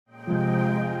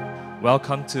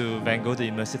Welcome to Van Gogh, the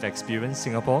Immersive Experience,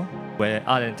 Singapore, where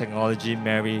art and technology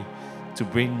marry to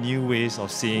bring new ways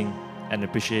of seeing and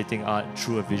appreciating art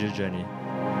through a visual journey.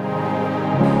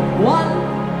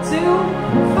 1, 2,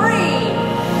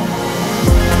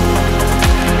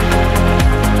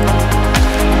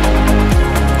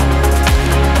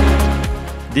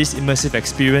 3! This immersive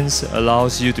experience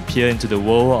allows you to peer into the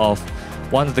world of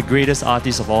one of the greatest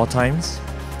artists of all times.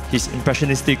 His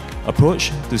impressionistic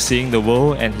approach to seeing the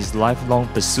world and his lifelong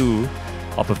pursuit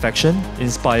of perfection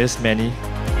inspires many.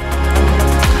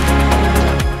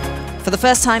 For the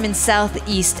first time in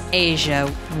Southeast Asia,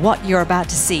 what you're about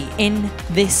to see in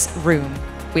this room,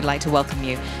 we'd like to welcome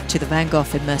you to the Van Gogh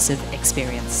Immersive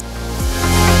Experience.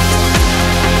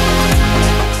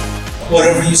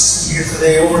 Whatever you see here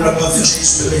today, over and above the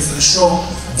changes we made for the show,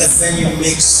 the venue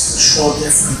makes the show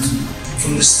different.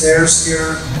 From the stairs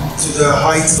here to the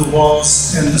height of the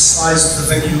walls and the size of the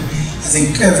venue, I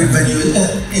think every venue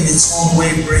in its own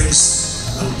way brings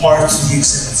a part to the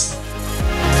exhibit.